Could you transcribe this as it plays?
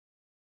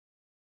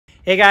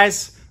Hey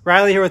guys,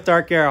 Riley here with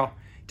DarkAero.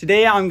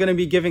 Today I'm going to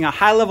be giving a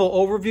high-level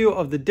overview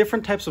of the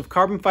different types of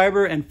carbon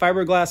fiber and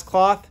fiberglass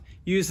cloth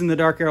used in the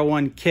DarkAero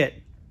 1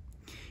 kit.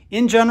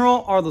 In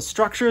general, all the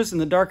structures in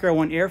the DarkAero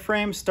 1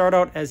 airframe start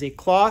out as a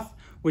cloth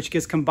which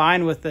gets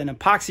combined with an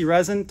epoxy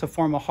resin to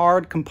form a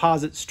hard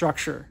composite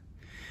structure.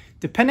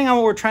 Depending on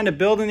what we're trying to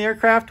build in the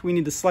aircraft, we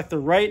need to select the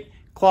right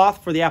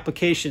cloth for the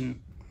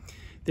application.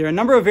 There are a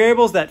number of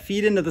variables that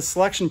feed into the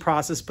selection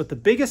process, but the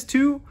biggest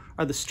two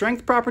are the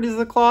strength properties of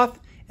the cloth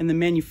and the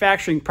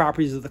manufacturing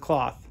properties of the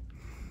cloth.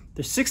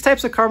 There's 6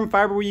 types of carbon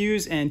fiber we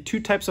use and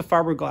 2 types of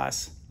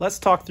fiberglass. Let's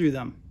talk through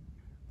them.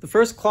 The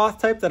first cloth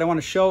type that I want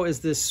to show is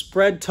this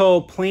spread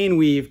toe plain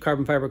weave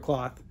carbon fiber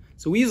cloth.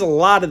 So we use a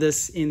lot of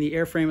this in the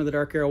airframe of the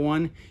DarkAero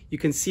 1. You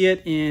can see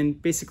it in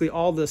basically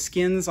all the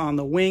skins on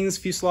the wings,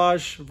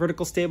 fuselage,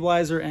 vertical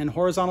stabilizer, and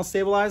horizontal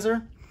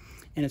stabilizer.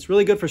 And it's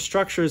really good for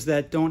structures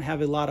that don't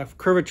have a lot of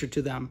curvature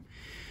to them.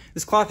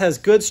 This cloth has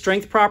good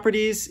strength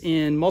properties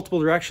in multiple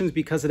directions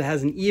because it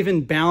has an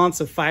even balance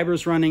of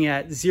fibers running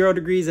at 0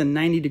 degrees and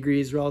 90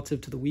 degrees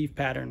relative to the weave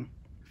pattern.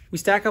 We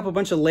stack up a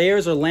bunch of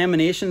layers or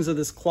laminations of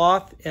this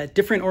cloth at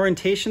different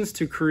orientations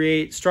to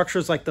create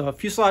structures like the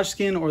fuselage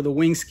skin or the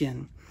wing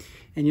skin.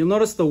 And you'll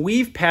notice the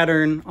weave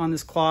pattern on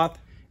this cloth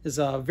is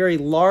very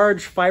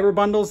large fiber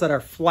bundles that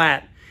are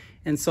flat.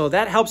 And so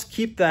that helps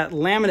keep that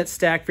laminate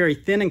stack very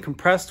thin and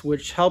compressed,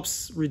 which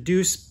helps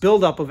reduce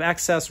buildup of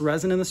excess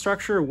resin in the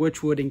structure,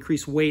 which would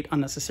increase weight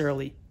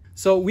unnecessarily.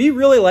 So we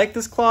really like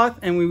this cloth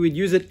and we would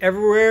use it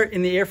everywhere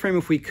in the airframe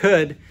if we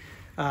could,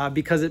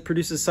 because it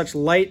produces such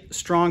light,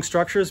 strong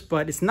structures,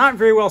 but it's not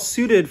very well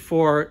suited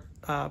for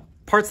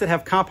parts that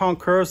have compound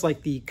curves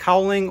like the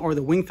cowling or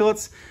the wing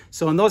fillets.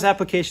 So in those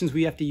applications,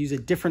 we have to use a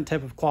different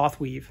type of cloth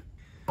weave.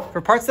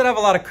 For parts that have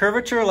a lot of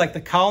curvature, like the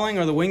cowling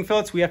or the wing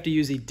fillets, we have to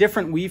use a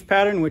different weave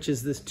pattern, which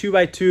is this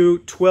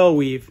 2x2 twill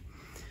weave.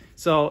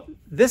 So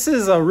this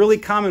is a really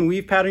common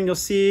weave pattern you'll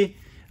see,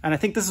 and I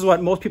think this is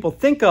what most people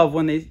think of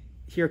when they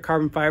hear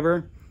carbon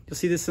fiber. You'll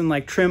see this in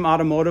like trim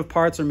automotive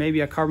parts or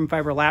maybe a carbon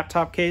fiber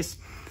laptop case.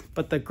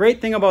 But the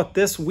great thing about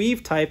this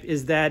weave type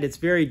is that it's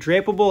very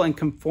drapable and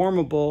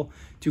conformable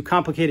to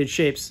complicated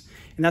shapes.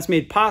 And that's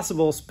made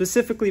possible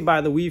specifically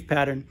by the weave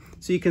pattern.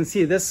 So you can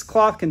see this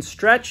cloth can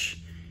stretch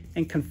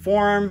and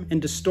conform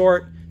and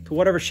distort to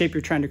whatever shape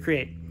you're trying to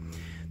create.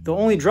 The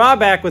only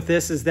drawback with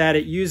this is that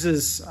it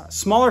uses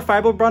smaller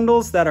fiber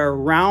bundles that are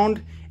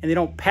round and they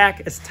don't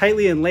pack as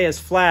tightly and lay as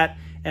flat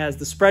as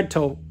the spread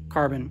toe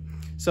carbon.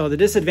 So the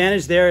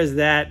disadvantage there is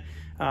that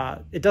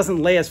it doesn't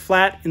lay as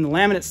flat in the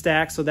laminate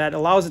stack, so that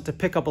allows it to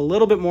pick up a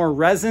little bit more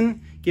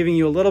resin, giving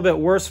you a little bit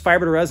worse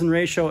fiber to resin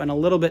ratio and a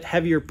little bit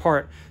heavier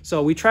part.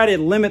 So we try to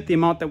limit the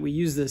amount that we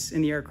use this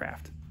in the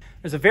aircraft.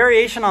 There's a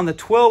variation on the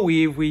twill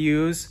weave we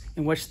use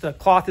in which the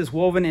cloth is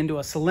woven into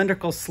a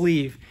cylindrical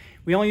sleeve.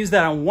 We only use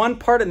that on one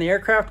part in the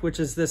aircraft,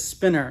 which is this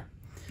spinner.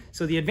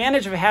 So the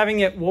advantage of having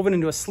it woven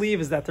into a sleeve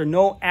is that there are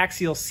no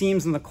axial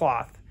seams in the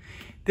cloth.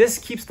 This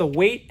keeps the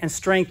weight and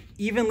strength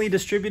evenly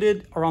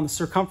distributed around the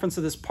circumference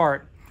of this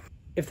part.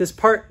 If this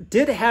part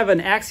did have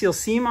an axial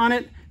seam on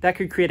it, that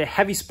could create a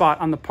heavy spot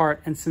on the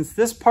part. And since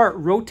this part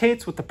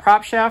rotates with the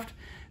prop shaft,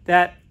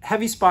 that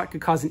heavy spot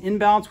could cause an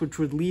imbalance, which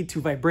would lead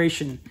to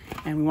vibration.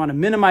 And we want to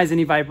minimize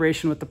any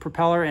vibration with the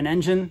propeller and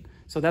engine.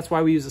 So that's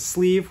why we use a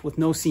sleeve with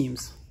no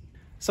seams.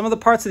 Some of the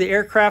parts of the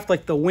aircraft,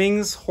 like the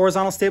wings,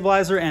 horizontal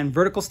stabilizer, and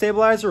vertical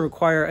stabilizer,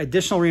 require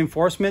additional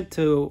reinforcement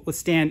to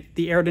withstand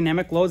the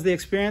aerodynamic loads they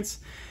experience.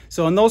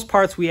 So in those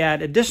parts, we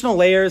add additional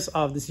layers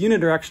of this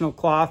unidirectional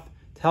cloth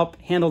to help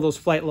handle those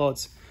flight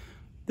loads.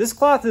 This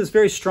cloth is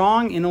very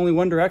strong in only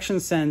one direction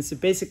since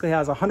it basically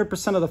has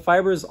 100% of the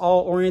fibers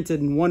all oriented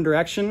in one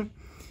direction.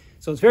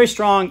 So it's very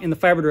strong in the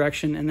fiber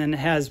direction, and then it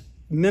has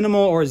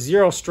minimal or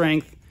zero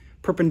strength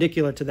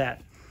perpendicular to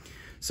that.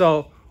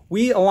 So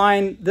we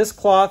align this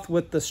cloth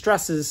with the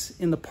stresses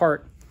in the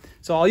part.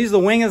 So I'll use the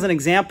wing as an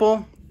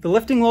example. The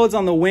lifting loads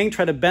on the wing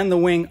try to bend the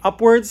wing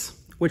upwards,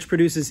 which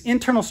produces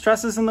internal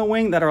stresses in the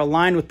wing that are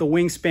aligned with the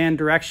wingspan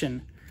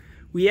direction.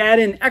 We add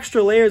in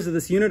extra layers of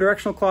this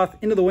unidirectional cloth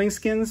into the wing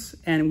skins,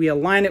 and we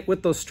align it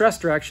with those stress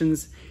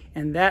directions,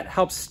 and that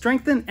helps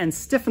strengthen and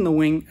stiffen the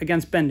wing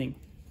against bending.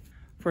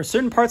 For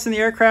certain parts in the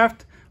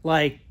aircraft,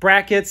 like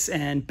brackets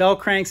and bell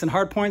cranks and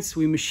hardpoints,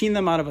 we machine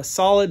them out of a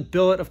solid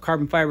billet of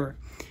carbon fiber.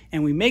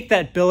 And we make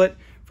that billet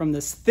from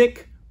this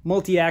thick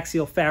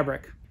multiaxial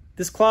fabric.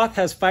 This cloth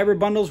has fiber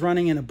bundles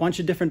running in a bunch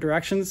of different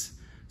directions.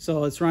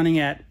 So it's running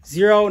at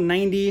 0,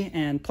 90,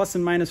 and plus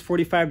and minus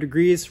 45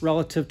 degrees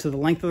relative to the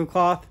length of the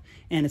cloth,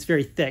 and it's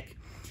very thick.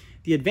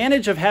 The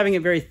advantage of having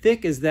it very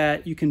thick is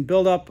that you can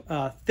build up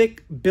a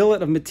thick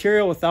billet of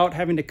material without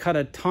having to cut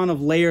a ton of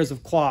layers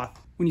of cloth.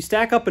 When you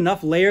stack up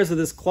enough layers of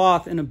this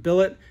cloth in a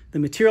billet, the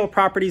material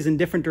properties in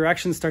different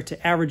directions start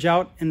to average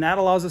out, and that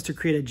allows us to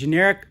create a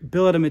generic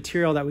billet of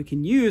material that we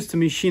can use to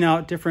machine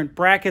out different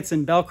brackets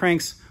and bell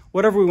cranks,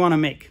 whatever we want to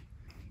make.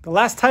 The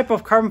last type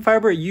of carbon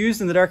fiber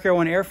used in the DarkAero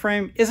 1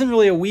 airframe isn't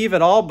really a weave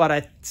at all, but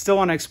I still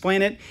want to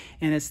explain it,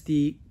 and it's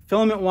the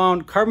filament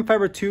wound carbon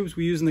fiber tubes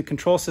we use in the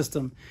control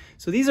system.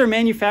 So these are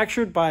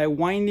manufactured by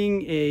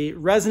winding a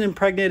resin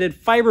impregnated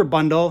fiber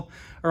bundle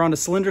around a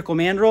cylindrical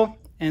mandrel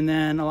and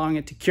then allowing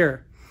it to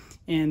cure.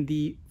 And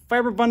the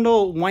fiber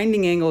bundle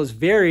winding angle is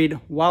varied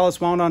while it's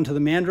wound onto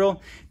the mandrel.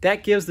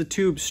 That gives the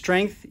tube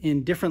strength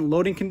in different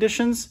loading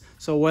conditions.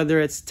 So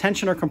whether it's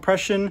tension or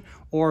compression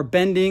or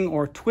bending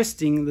or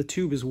twisting, the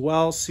tube is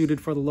well suited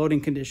for the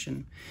loading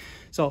condition.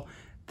 So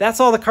that's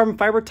all the carbon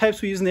fiber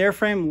types we use in the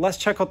airframe. Let's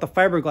check out the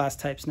fiberglass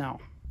types now.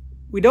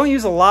 We don't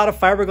use a lot of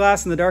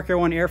fiberglass in the DarkAero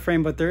 1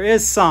 airframe, but there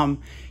is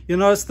some. You'll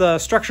notice the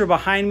structure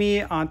behind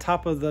me on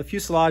top of the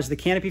fuselage, the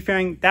canopy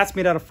fairing, that's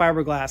made out of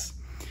fiberglass.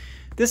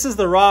 This is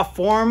the raw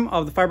form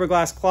of the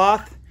fiberglass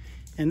cloth,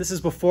 and this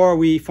is before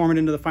we form it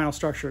into the final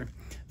structure.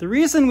 The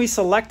reason we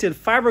selected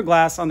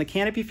fiberglass on the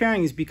canopy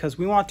fairing is because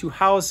we want to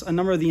house a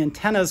number of the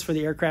antennas for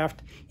the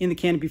aircraft in the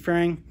canopy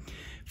fairing.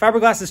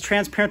 Fiberglass is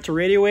transparent to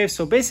radio waves,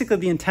 so basically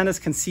the antennas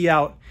can see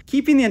out.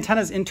 Keeping the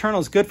antennas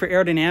internal is good for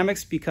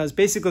aerodynamics because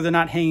basically they're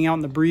not hanging out in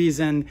the breeze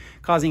and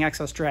causing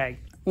excess drag.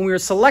 When we were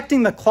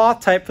selecting the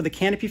cloth type for the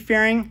canopy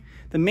fairing,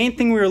 the main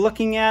thing we were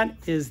looking at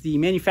is the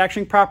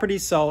manufacturing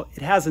properties. So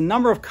it has a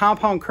number of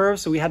compound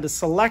curves, so we had to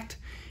select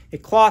a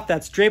cloth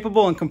that's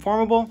drapable and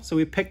conformable. So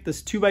we picked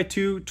this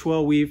 2x2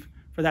 twill weave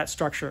for that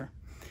structure.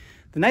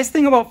 The nice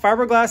thing about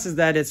fiberglass is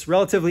that it's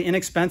relatively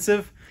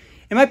inexpensive.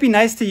 It might be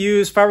nice to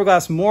use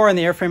fiberglass more in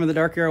the airframe of the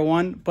DarkAero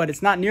 1, but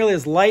it's not nearly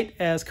as light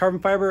as carbon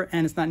fiber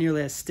and it's not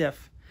nearly as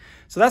stiff.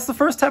 So that's the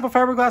first type of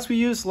fiberglass we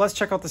use. Let's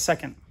check out the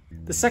second.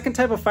 The second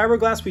type of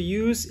fiberglass we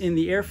use in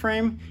the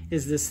airframe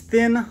is this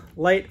thin,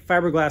 light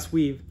fiberglass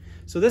weave.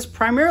 So this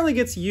primarily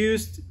gets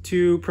used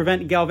to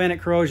prevent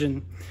galvanic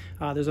corrosion.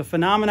 There's a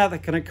phenomena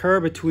that can occur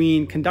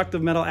between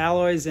conductive metal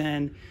alloys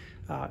and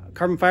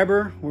carbon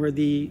fiber where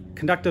the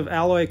conductive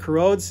alloy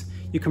corrodes.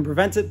 You can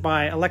prevent it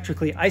by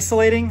electrically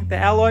isolating the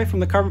alloy from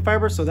the carbon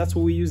fiber, so that's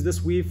what we use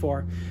this weave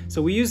for.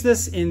 So we use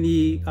this in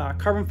the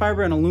carbon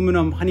fiber and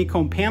aluminum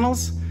honeycomb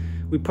panels.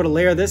 We put a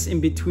layer of this in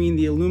between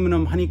the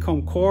aluminum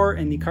honeycomb core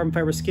and the carbon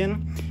fiber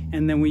skin,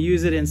 and then we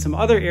use it in some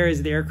other areas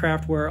of the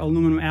aircraft where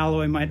aluminum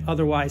alloy might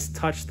otherwise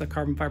touch the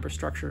carbon fiber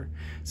structure.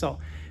 So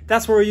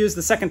that's where we use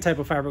the second type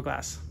of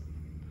fiberglass.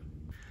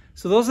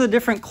 So those are the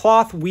different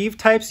cloth weave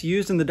types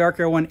used in the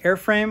DarkAero 1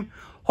 airframe.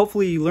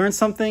 Hopefully you learned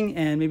something,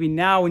 and maybe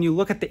now when you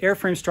look at the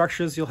airframe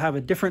structures, you'll have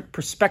a different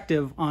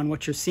perspective on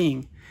what you're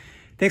seeing.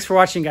 Thanks for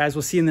watching, guys.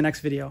 We'll see you in the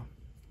next video.